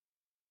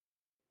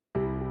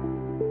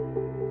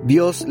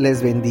Dios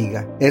les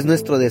bendiga. Es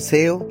nuestro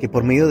deseo que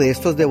por medio de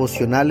estos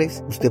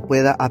devocionales usted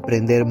pueda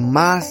aprender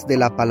más de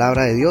la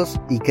palabra de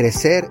Dios y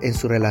crecer en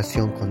su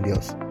relación con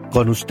Dios.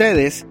 Con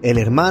ustedes, el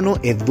hermano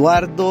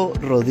Eduardo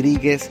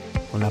Rodríguez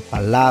con la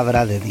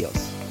palabra de Dios.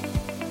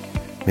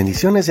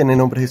 Bendiciones en el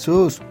nombre de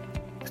Jesús.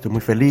 Estoy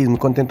muy feliz, muy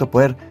contento de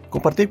poder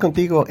compartir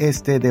contigo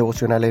este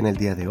devocional en el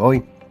día de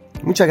hoy.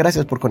 Muchas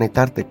gracias por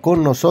conectarte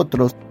con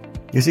nosotros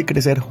y así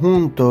crecer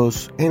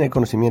juntos en el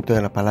conocimiento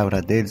de la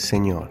palabra del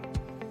Señor.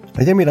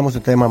 Ayer miramos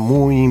un tema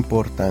muy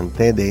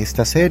importante de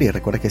esta serie.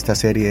 Recuerda que esta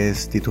serie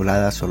es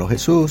titulada Solo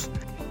Jesús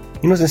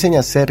y nos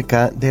enseña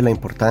acerca de la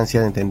importancia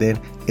de entender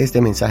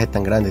este mensaje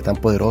tan grande, tan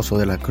poderoso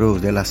de la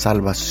cruz, de la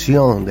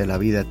salvación, de la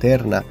vida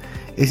eterna.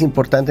 Es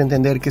importante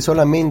entender que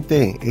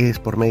solamente es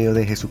por medio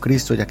de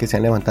Jesucristo, ya que se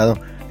han levantado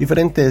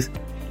diferentes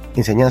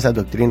enseñanzas,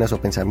 doctrinas o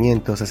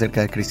pensamientos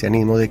acerca del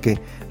cristianismo, de que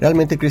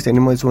realmente el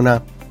cristianismo es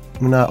una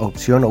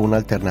opción o una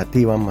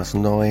alternativa, mas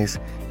no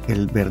es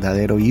el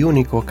verdadero y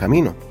único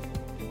camino.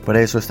 Por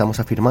eso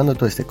estamos afirmando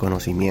todo este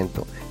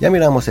conocimiento. Ya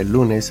miramos el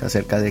lunes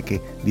acerca de que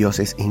Dios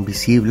es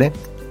invisible.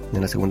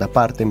 En la segunda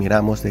parte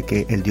miramos de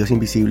que el Dios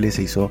invisible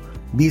se hizo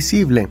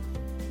visible.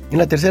 En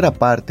la tercera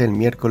parte, el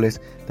miércoles,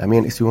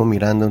 también estuvimos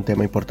mirando un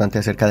tema importante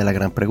acerca de la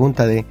gran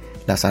pregunta de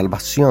la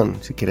salvación.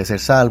 Si quieres ser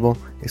salvo,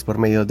 es por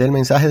medio del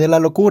mensaje de la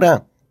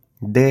locura,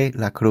 de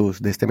la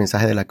cruz, de este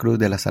mensaje de la cruz,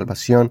 de la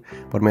salvación,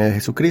 por medio de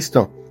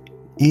Jesucristo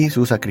y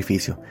su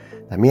sacrificio.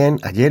 También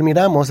ayer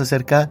miramos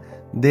acerca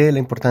de la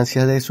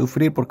importancia de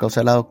sufrir por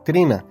causa de la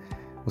doctrina.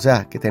 O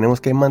sea, que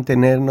tenemos que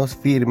mantenernos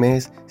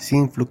firmes,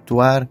 sin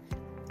fluctuar,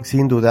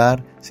 sin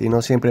dudar,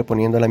 sino siempre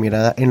poniendo la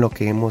mirada en lo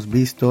que hemos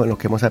visto, en lo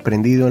que hemos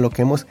aprendido, en lo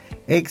que hemos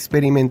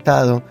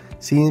experimentado,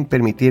 sin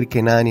permitir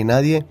que nada ni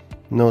nadie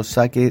nos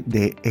saque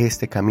de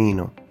este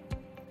camino.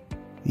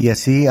 Y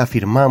así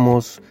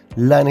afirmamos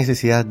la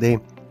necesidad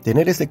de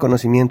tener este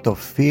conocimiento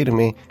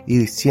firme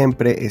y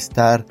siempre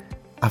estar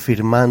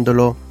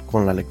afirmándolo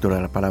con la lectura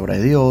de la palabra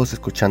de Dios,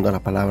 escuchando la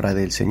palabra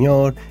del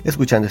Señor,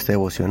 escuchando este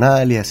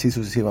devocional y así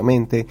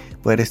sucesivamente,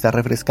 poder estar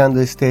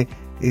refrescando este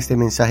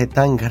mensaje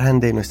tan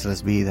grande en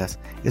nuestras vidas.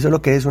 Eso es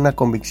lo que es una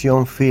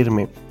convicción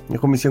firme. Una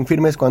convicción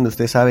firme es cuando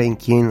usted sabe en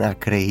quién ha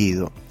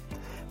creído.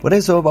 Por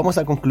eso vamos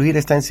a concluir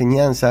esta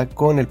enseñanza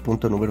con el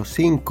punto número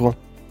 5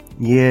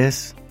 y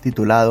es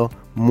titulado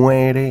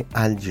Muere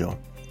al yo.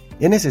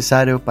 Es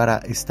necesario para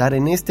estar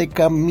en este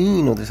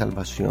camino de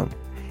salvación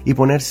y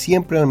poner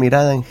siempre la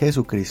mirada en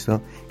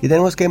Jesucristo, y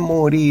tenemos que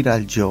morir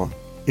al yo.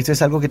 Esto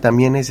es algo que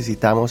también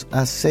necesitamos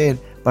hacer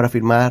para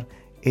afirmar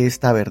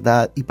esta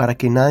verdad y para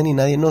que nada ni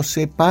nadie nos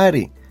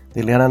separe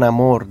del gran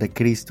amor de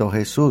Cristo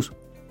Jesús.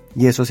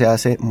 Y eso se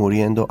hace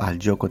muriendo al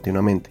yo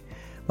continuamente.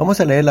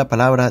 Vamos a leer la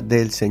palabra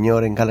del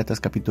Señor en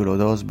Gálatas capítulo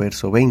 2,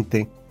 verso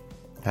 20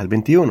 al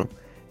 21.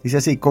 Dice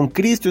así: con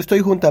Cristo estoy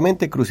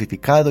juntamente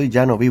crucificado y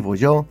ya no vivo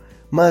yo,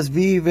 mas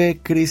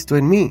vive Cristo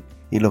en mí.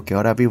 Y lo que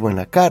ahora vivo en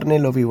la carne,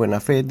 lo vivo en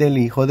la fe del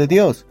Hijo de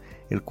Dios,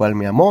 el cual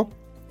me amó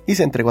y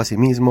se entregó a sí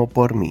mismo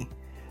por mí.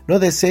 No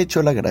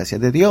desecho la gracia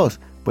de Dios,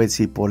 pues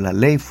si por la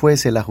ley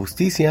fuese la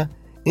justicia,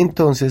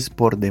 entonces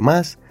por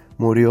demás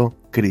murió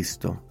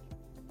Cristo.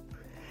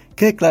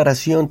 Qué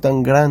declaración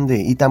tan grande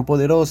y tan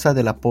poderosa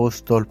del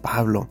apóstol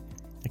Pablo.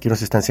 Aquí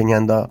nos está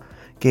enseñando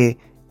que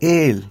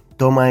él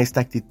toma esta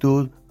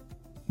actitud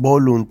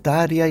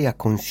voluntaria y a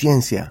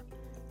conciencia.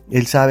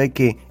 Él sabe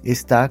que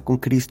está con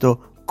Cristo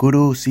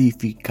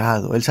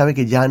crucificado. Él sabe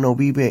que ya no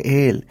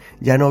vive él,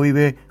 ya no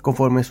vive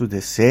conforme a sus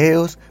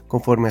deseos,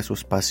 conforme a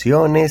sus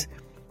pasiones,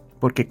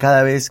 porque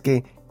cada vez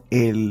que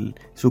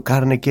su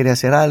carne quiere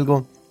hacer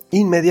algo,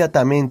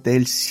 inmediatamente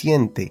él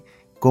siente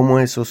como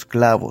esos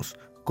clavos,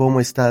 cómo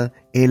está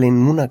él en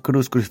una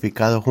cruz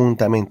crucificado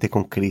juntamente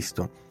con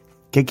Cristo.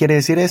 ¿Qué quiere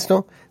decir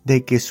esto?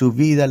 De que su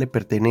vida le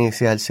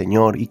pertenece al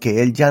Señor y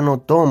que él ya no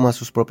toma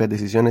sus propias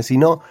decisiones,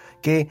 sino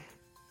que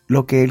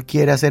lo que él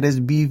quiere hacer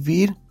es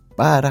vivir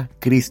para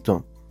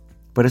Cristo.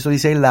 Por eso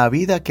dice, la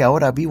vida que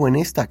ahora vivo en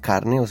esta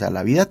carne, o sea,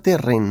 la vida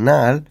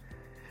terrenal,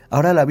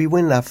 ahora la vivo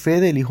en la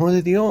fe del Hijo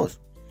de Dios.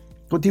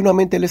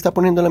 Continuamente él está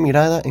poniendo la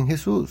mirada en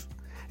Jesús.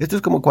 Esto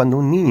es como cuando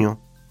un niño,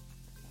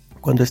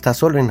 cuando está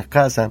solo en la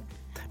casa,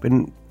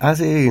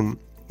 hace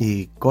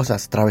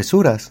cosas,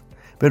 travesuras,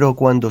 pero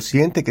cuando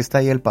siente que está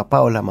ahí el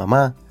papá o la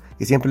mamá,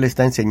 que siempre le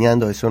está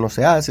enseñando, eso no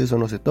se hace, eso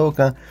no se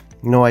toca,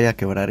 no vaya a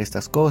quebrar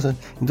estas cosas,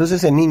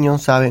 entonces el niño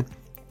sabe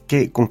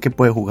con qué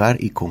puede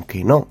jugar y con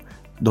qué no.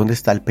 ¿Dónde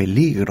está el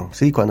peligro?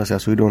 ¿Sí? Cuando se va a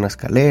subir una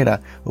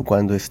escalera o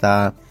cuando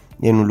está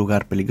en un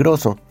lugar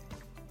peligroso.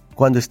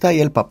 Cuando está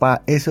ahí el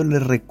papá, eso le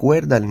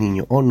recuerda al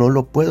niño, no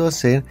lo puedo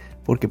hacer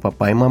porque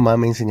papá y mamá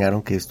me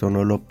enseñaron que esto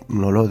no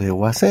lo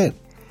debo hacer.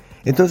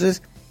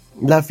 Entonces,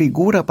 la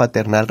figura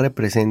paternal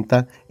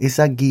representa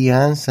esa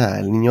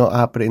guianza. El niño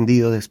ha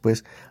aprendido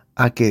después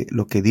a que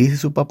lo que dice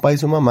su papá y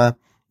su mamá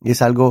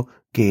es algo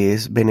que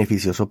es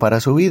beneficioso para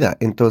su vida.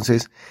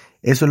 Entonces,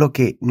 eso es lo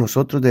que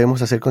nosotros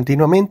debemos hacer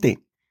continuamente.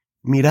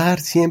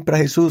 Mirar siempre a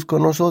Jesús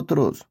con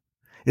nosotros.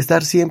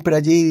 Estar siempre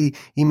allí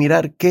y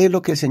mirar qué es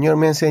lo que el Señor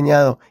me ha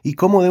enseñado y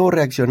cómo debo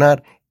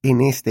reaccionar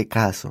en este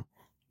caso.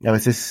 A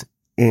veces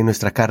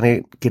nuestra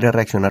carne quiere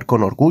reaccionar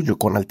con orgullo,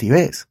 con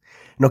altivez.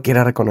 No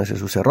quiere reconocer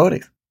sus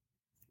errores.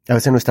 A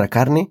veces nuestra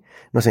carne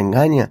nos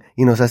engaña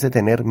y nos hace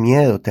tener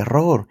miedo,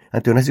 terror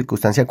ante una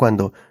circunstancia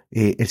cuando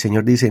el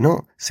Señor dice,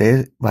 no,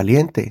 sé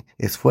valiente,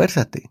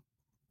 esfuérzate.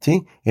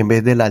 ¿Sí? En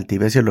vez de la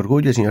altivez y el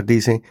orgullo, el Señor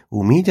dice,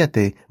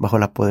 humíllate bajo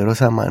la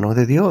poderosa mano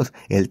de Dios.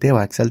 Él te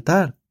va a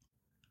exaltar.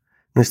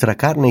 Nuestra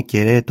carne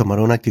quiere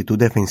tomar una actitud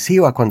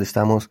defensiva cuando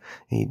estamos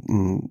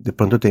de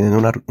pronto teniendo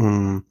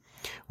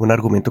un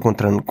argumento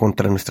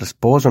contra nuestro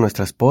esposo,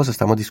 nuestra esposa,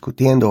 estamos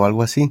discutiendo o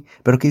algo así.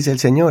 Pero ¿qué dice el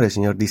Señor? El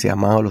Señor dice,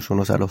 amados los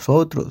unos a los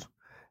otros.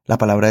 La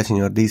palabra del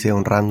Señor dice,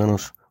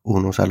 honrándonos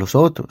unos a los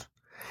otros.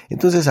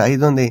 Entonces ahí es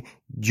donde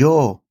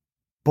yo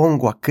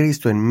pongo a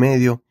Cristo en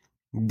medio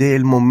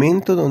del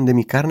momento donde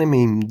mi carne me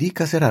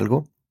indica hacer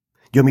algo.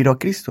 Yo miro a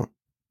Cristo,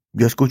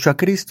 yo escucho a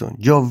Cristo,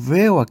 yo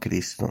veo a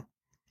Cristo.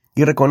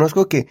 Y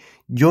reconozco que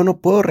yo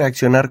no puedo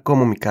reaccionar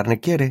como mi carne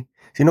quiere,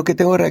 sino que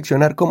tengo que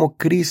reaccionar como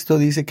Cristo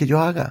dice que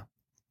yo haga,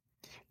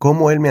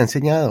 como Él me ha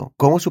enseñado,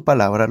 como su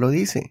palabra lo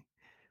dice.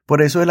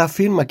 Por eso Él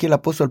afirma, aquí el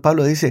apóstol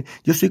Pablo dice,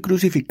 yo estoy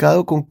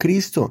crucificado con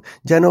Cristo,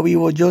 ya no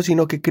vivo yo,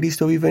 sino que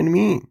Cristo vive en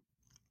mí.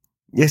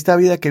 Y esta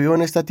vida que vivo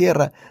en esta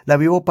tierra, la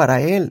vivo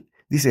para Él.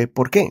 Dice,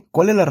 ¿por qué?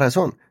 ¿Cuál es la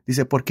razón?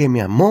 Dice, porque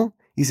me amó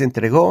y se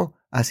entregó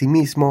a sí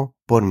mismo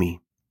por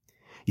mí.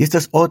 Y esta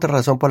es otra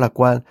razón por la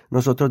cual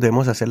nosotros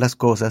debemos hacer las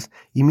cosas.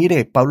 Y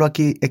mire, Pablo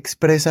aquí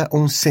expresa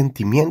un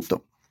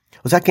sentimiento.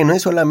 O sea que no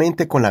es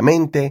solamente con la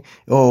mente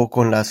o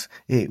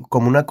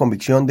como una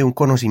convicción de un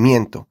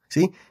conocimiento,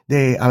 ¿sí?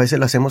 A veces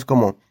lo hacemos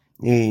como,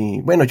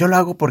 bueno, yo lo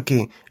hago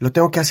porque lo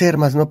tengo que hacer,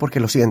 más no porque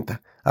lo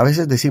sienta. A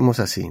veces decimos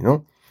así,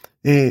 ¿no?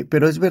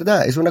 Pero es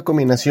verdad, es una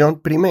combinación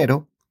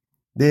primero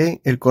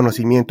de el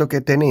conocimiento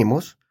que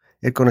tenemos,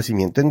 el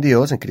conocimiento en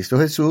Dios, en Cristo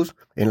Jesús,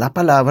 en la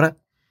palabra.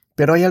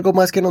 Pero hay algo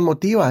más que nos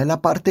motiva, es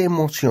la parte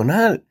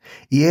emocional,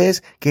 y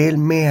es que Él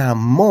me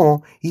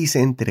amó y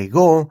se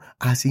entregó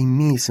a sí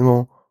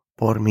mismo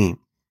por mí.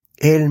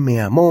 Él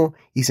me amó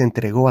y se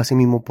entregó a sí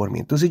mismo por mí.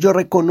 Entonces yo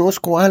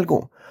reconozco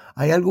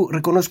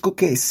reconozco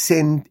que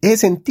he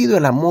sentido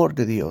el amor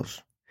de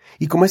Dios.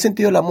 Y como he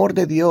sentido el amor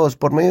de Dios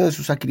por medio de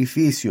su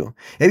sacrificio,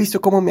 he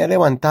visto cómo me ha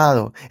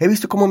levantado, he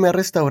visto cómo me ha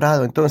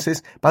restaurado.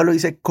 Entonces Pablo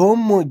dice,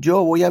 ¿cómo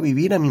yo voy a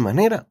vivir a mi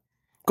manera?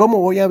 ¿Cómo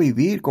voy a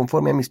vivir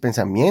conforme a mis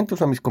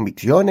pensamientos o a mis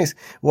convicciones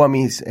o a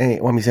mis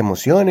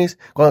emociones?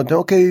 Cuando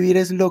tengo que vivir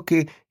es lo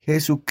que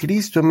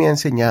Jesucristo me ha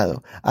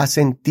enseñado, a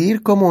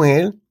sentir como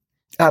Él,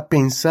 a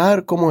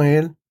pensar como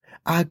Él,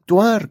 a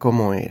actuar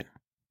como Él.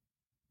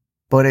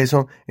 Por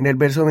eso, en el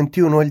verso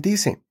 21, Él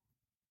dice,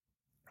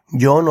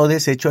 yo no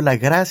desecho la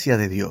gracia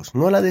de Dios,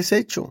 no la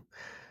desecho.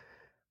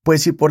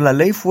 Pues si por la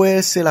ley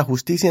fuese la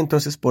justicia,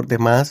 entonces por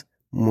demás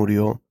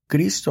murió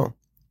Cristo.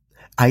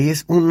 Ahí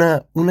es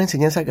una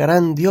enseñanza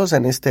grandiosa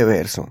en este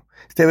verso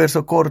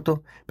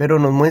corto, pero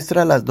nos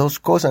muestra las dos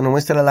cosas, nos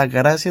muestra la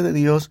gracia de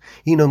Dios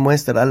y nos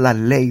muestra la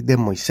ley de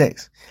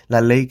Moisés,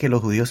 la ley que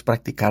los judíos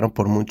practicaron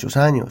por muchos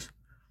años.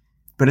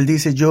 Pero él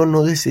dice, yo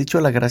no desecho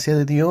la gracia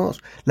de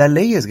Dios. La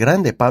ley es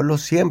grande. Pablo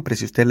siempre,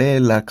 si usted lee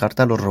la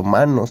carta a los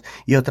romanos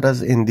y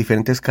otras en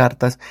diferentes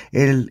cartas,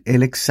 él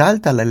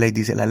exalta la ley,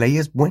 dice, la ley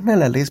es buena,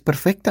 la ley es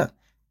perfecta.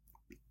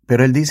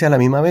 Pero él dice a la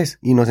misma vez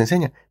y nos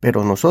enseña,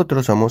 pero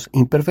nosotros somos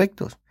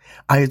imperfectos.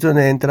 Ahí es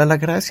donde entra la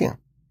gracia.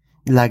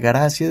 La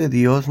gracia de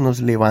Dios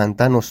nos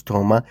levanta, nos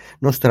toma,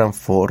 nos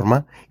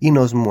transforma y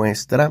nos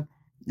muestra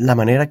la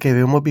manera que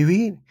debemos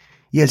vivir.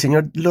 Y el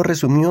Señor lo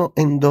resumió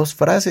en dos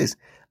frases.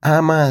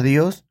 Ama a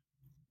Dios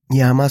y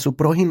ama a su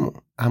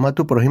prójimo. Ama a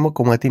tu prójimo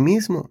como a ti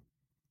mismo.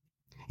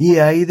 Y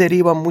ahí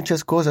derivan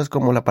muchas cosas,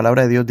 como la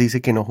palabra de Dios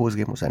dice que no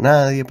juzguemos a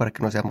nadie para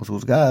que no seamos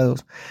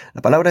juzgados.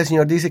 La palabra del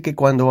Señor dice que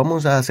cuando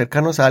vamos a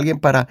acercarnos a alguien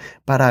para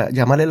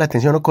llamarle la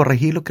atención o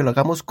corregirlo, que lo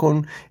hagamos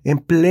en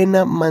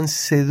plena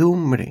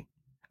mansedumbre,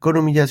 con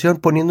humillación,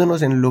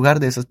 poniéndonos en el lugar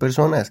de esas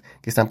personas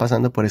que están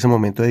pasando por ese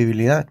momento de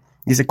debilidad.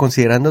 Dice,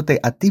 considerándote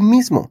a ti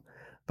mismo,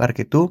 para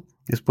que tú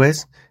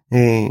después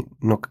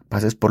no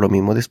pases por lo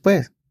mismo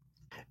después.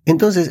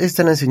 Entonces,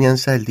 esta es la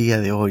enseñanza del día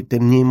de hoy.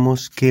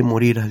 Tenemos que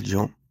morir al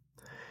yo.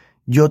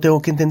 Yo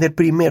tengo que entender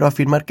primero,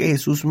 afirmar que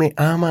Jesús me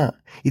ama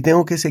y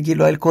tengo que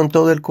seguirlo a Él con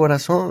todo el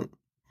corazón.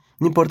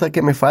 No importa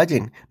que me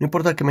fallen, no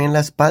importa que me den la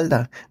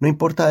espalda, no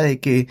importa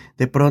de que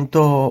de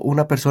pronto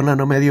una persona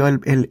no me dio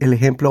el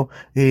ejemplo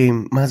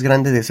más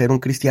grande de ser un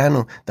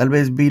cristiano. Tal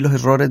vez vi los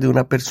errores de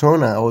una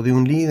persona o de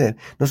un líder.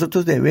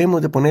 Nosotros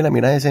debemos de poner la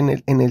mirada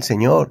en el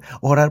Señor,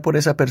 orar por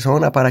esa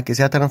persona para que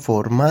sea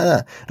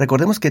transformada.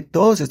 Recordemos que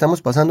todos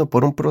estamos pasando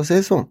por un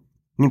proceso.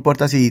 No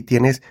importa si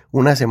tienes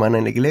una semana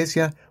en la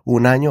iglesia,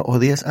 1 año o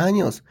 10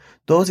 años.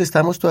 Todos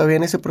estamos todavía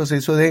en ese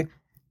proceso de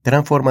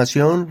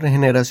transformación,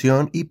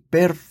 regeneración y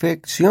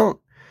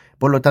perfección.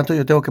 Por lo tanto,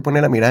 yo tengo que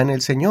poner la mirada en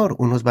el Señor.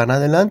 Unos van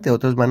adelante,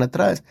 otros van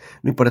atrás.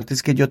 Lo importante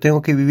es que yo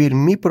tengo que vivir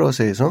mi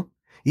proceso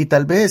y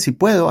tal vez, si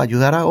puedo,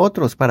 ayudar a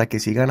otros para que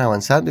sigan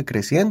avanzando y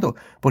creciendo,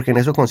 porque en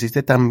eso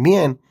consiste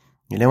también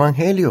el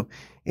Evangelio,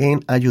 en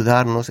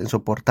ayudarnos, en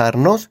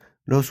soportarnos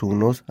los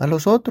unos a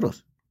los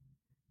otros.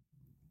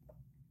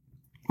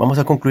 Vamos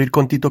a concluir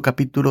con Tito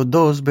capítulo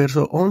 2,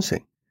 verso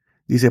 11.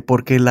 Dice,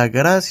 porque la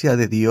gracia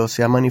de Dios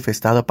se ha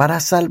manifestado para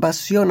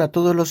salvación a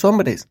todos los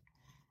hombres,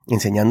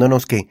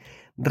 enseñándonos que,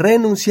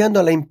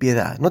 renunciando a la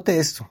impiedad, note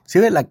esto, ¿sí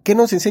ve? ¿Qué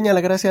nos enseña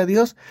la gracia de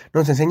Dios?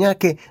 Nos enseña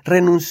que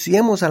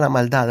renunciemos a la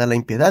maldad, a la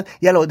impiedad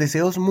y a los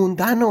deseos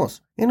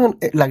mundanos.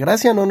 La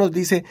gracia no nos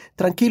dice,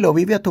 tranquilo,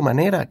 vive a tu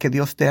manera, que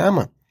Dios te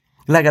ama.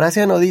 La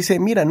gracia no dice,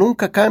 mira,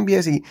 nunca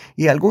cambies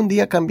y algún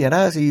día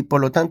cambiarás y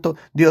por lo tanto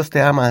Dios te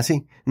ama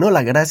así. No,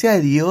 la gracia de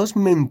Dios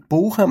me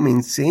empuja, me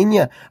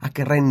enseña a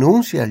que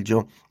renuncie al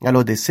yo, a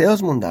los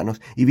deseos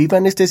mundanos y viva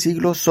en este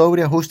siglo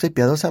sobria, justa y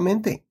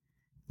piadosamente.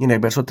 Y en el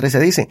verso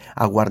 13 dice,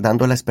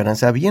 aguardando la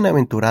esperanza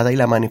bienaventurada y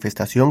la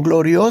manifestación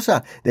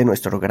gloriosa de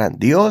nuestro gran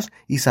Dios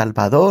y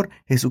Salvador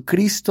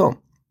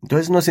Jesucristo.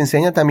 Entonces nos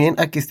enseña también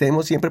a que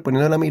estemos siempre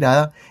poniendo la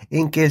mirada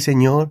en que el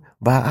Señor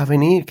va a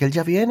venir, que Él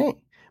ya viene.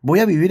 Voy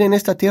a vivir en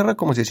esta tierra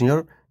como si el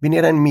Señor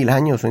viniera en 1000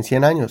 años o en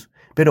 100 años,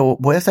 pero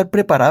voy a estar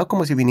preparado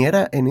como si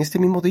viniera en este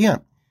mismo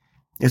día.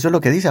 Eso es lo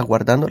que dice,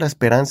 aguardando la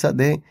esperanza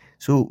de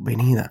su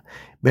venida.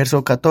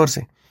 Verso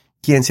 14.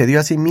 Quien se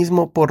dio a sí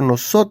mismo por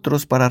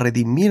nosotros para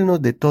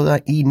redimirnos de toda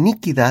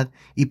iniquidad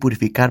y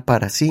purificar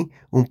para sí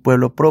un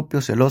pueblo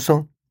propio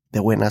celoso de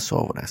buenas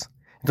obras.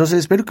 Entonces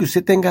espero que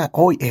usted tenga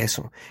hoy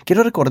eso.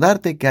 Quiero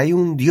recordarte que hay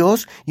un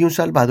Dios y un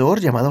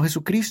Salvador llamado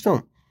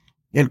Jesucristo,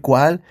 el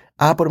cual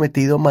ha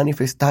prometido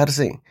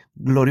manifestarse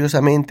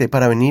gloriosamente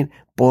para venir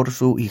por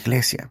su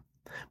iglesia.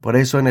 Por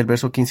eso en el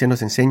verso 15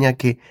 nos enseña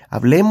que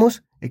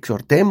hablemos,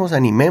 exhortemos,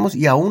 animemos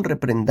y aún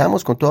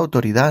reprendamos con toda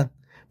autoridad.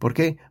 ¿Por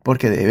qué?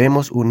 Porque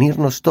debemos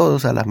unirnos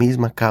todos a la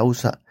misma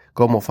causa,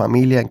 como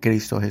familia en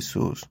Cristo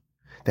Jesús.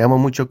 Tengamos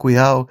mucho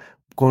cuidado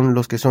con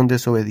los que son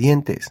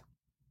desobedientes.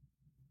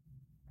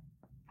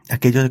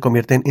 Aquellos se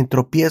convierten en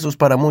tropiezos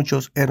para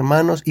muchos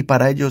hermanos y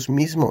para ellos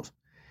mismos.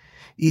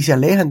 Y se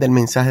alejan del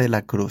mensaje de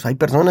la cruz. Hay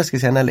personas que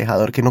se han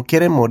alejado, que no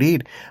quieren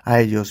morir a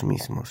ellos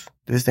mismos.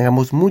 Entonces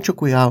tengamos mucho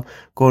cuidado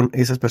con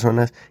esas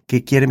personas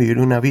que quieren vivir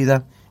una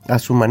vida a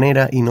su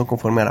manera y no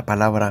conforme a la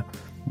palabra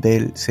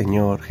del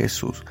Señor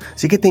Jesús.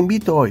 Así que te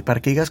invito hoy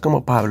para que digas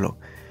como Pablo,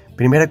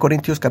 1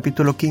 Corintios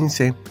capítulo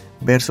 15,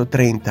 verso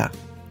 30.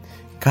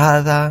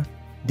 Cada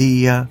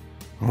día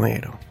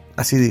muero.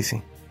 Así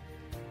dice.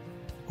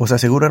 Os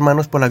aseguro,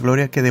 hermanos, por la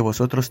gloria que de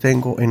vosotros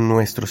tengo en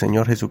nuestro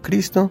Señor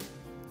Jesucristo,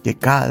 que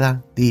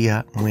cada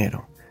día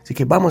muero. Así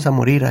que vamos a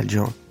morir al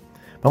yo.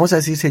 Vamos a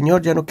decir,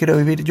 Señor, ya no quiero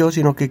vivir yo,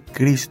 sino que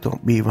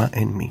Cristo viva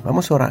en mí.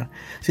 Vamos a orar.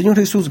 Señor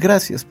Jesús,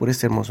 gracias por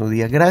este hermoso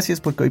día.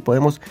 Gracias porque hoy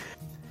podemos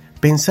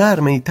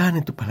pensar, meditar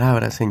en tu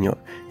palabra, Señor.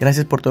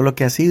 Gracias por todo lo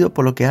que has sido,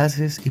 por lo que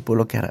haces y por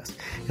lo que harás.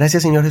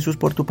 Gracias, Señor Jesús,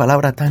 por tu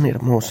palabra tan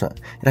hermosa.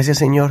 Gracias,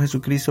 Señor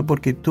Jesucristo,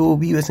 porque tú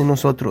vives en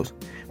nosotros.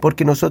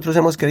 Porque nosotros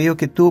hemos creído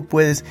que tú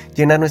puedes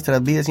llenar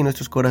nuestras vidas y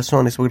nuestros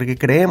corazones. Porque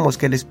creemos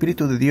que el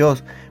Espíritu de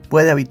Dios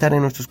puede habitar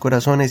en nuestros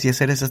corazones y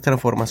hacer esas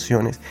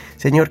transformaciones.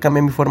 Señor,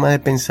 cambia mi forma de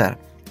pensar,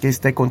 que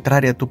esté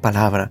contraria a tu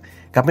palabra.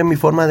 Cambia mi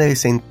forma de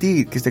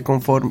sentir, que esté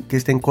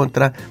en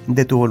contra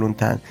de tu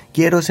voluntad.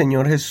 Quiero,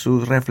 Señor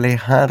Jesús,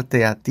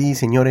 reflejarte a ti,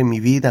 Señor, en mi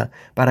vida,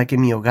 para que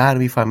mi hogar,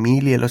 mi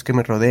familia, los que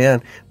me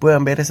rodean,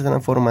 puedan ver esa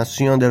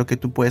transformación de lo que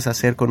tú puedes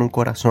hacer con un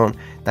corazón,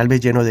 tal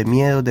vez lleno de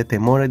miedos, de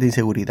temores, de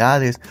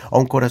inseguridades, o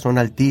un corazón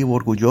altivo,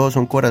 orgulloso,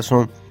 un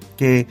corazón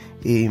que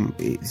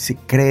se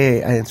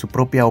cree en su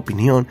propia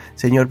opinión.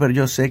 Señor, pero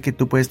yo sé que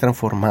tú puedes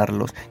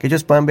transformarlos, que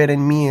ellos puedan ver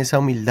en mí esa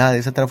humildad,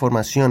 esa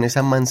transformación,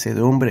 esa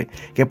mansedumbre,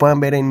 que puedan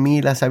ver en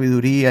mí la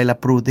sabiduría y la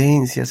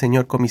prudencia,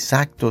 Señor, con mis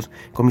actos,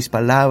 con mis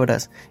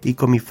palabras y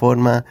con mi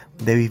forma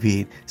de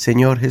vivir.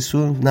 Señor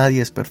Jesús,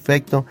 nadie es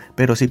perfecto,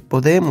 pero sí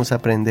podemos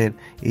aprender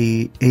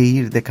e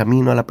ir de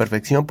camino a la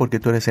perfección, porque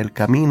tú eres el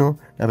camino,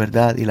 la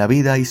verdad y la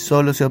vida, y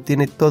solo se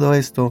obtiene todo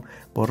esto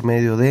por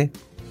medio de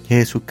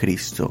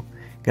Jesucristo.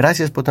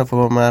 Gracias por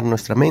transformar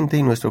nuestra mente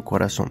y nuestro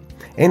corazón.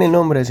 En el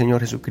nombre del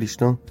Señor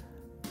Jesucristo.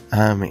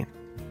 Amén.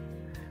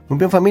 Muy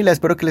bien, familia,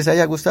 espero que les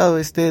haya gustado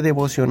este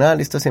devocional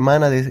esta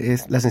semana de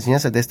las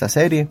enseñanzas de esta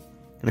serie.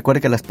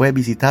 Recuerde que las puedes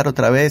visitar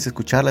otra vez,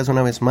 escucharlas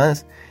una vez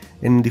más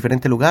en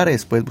diferentes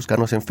lugares. Puedes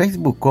buscarnos en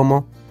Facebook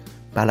como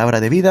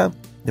Palabra de Vida,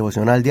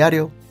 Devocional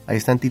Diario. Ahí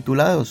están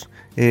titulados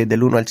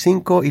del 1 al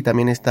 5 y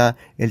también está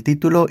el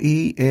título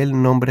y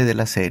el nombre de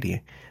la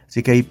serie.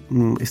 Así que ahí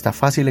está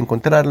fácil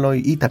encontrarlo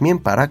y también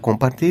para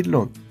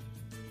compartirlo.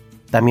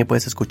 También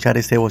puedes escuchar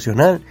este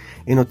devocional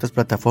en otras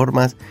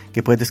plataformas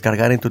que puedes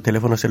descargar en tu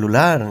teléfono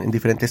celular, en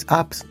diferentes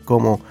apps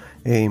como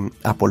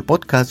Apple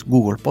Podcast,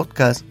 Google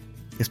Podcast,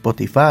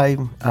 Spotify,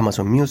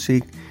 Amazon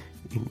Music,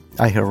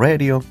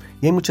 iHeartRadio,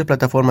 y hay muchas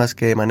plataformas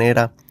que de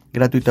manera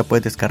gratuita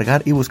puedes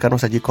descargar y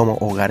buscarnos allí como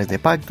Hogares de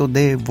Pacto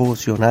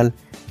Devocional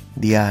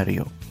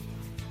Diario.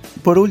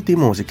 Por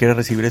último, si quieres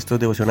recibir estos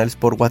devocionales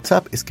por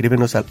WhatsApp,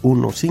 escríbenos al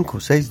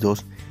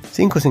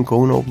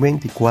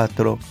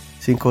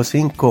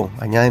 1562-551-2455.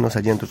 Añádenos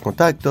allí en tus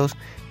contactos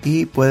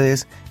y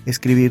puedes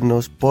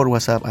escribirnos por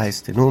WhatsApp a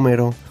este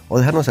número o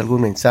dejarnos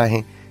algún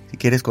mensaje. Si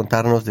quieres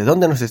contarnos de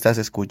dónde nos estás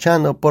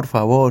escuchando, por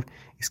favor,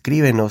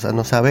 escríbenos,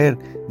 haznos saber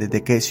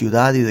desde qué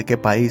ciudad y de qué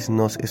país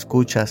nos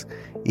escuchas,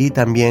 y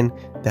también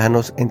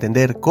déjanos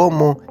entender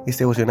cómo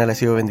este devocional ha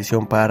sido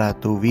bendición para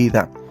tu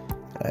vida.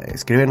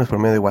 Escríbenos por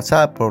medio de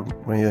WhatsApp,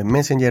 por medio de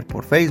Messenger,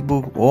 por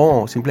Facebook,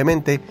 o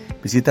simplemente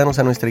visítanos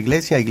a nuestra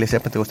iglesia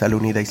Pentecostal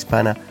Unida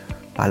Hispana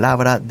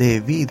Palabra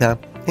de Vida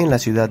en la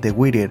ciudad de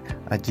Whittier.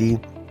 Allí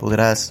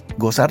podrás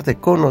gozarte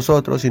con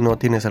nosotros si no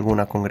tienes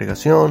alguna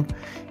congregación,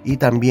 y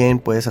también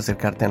puedes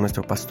acercarte a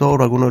nuestro pastor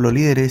o a alguno de los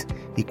líderes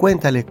y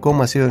cuéntale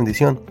cómo ha sido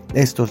bendición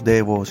estos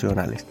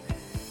devocionales.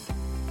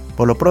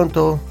 Por lo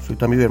pronto, soy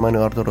tu amigo y hermano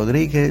Eduardo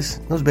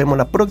Rodríguez. Nos vemos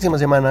la próxima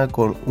semana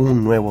con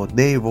un nuevo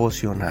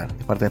devocional.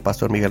 De parte del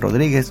pastor Miguel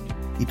Rodríguez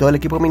y todo el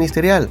equipo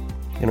ministerial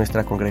de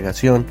nuestra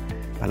congregación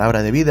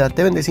Palabra de Vida,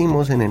 te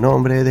bendecimos en el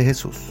nombre de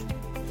Jesús.